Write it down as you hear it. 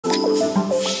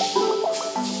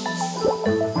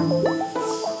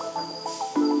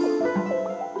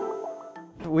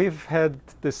had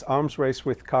this arms race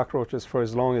with cockroaches for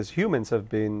as long as humans have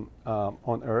been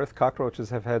on Earth. Cockroaches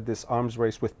have had this arms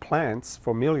race with plants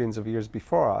for millions of years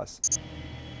before us.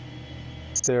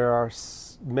 There are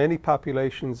many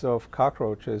populations of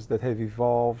cockroaches that have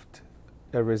evolved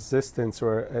a resistance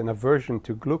or an aversion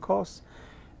to glucose,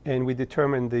 and we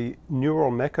determined the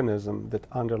neural mechanism that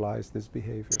underlies this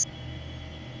behavior.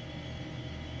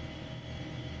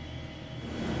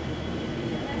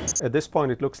 At this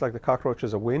point, it looks like the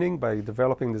cockroaches are winning by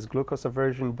developing this glucose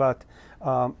aversion, but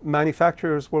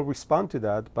manufacturers will respond to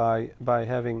that by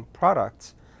having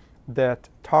products that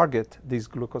target these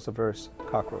glucose-averse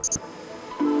cockroaches.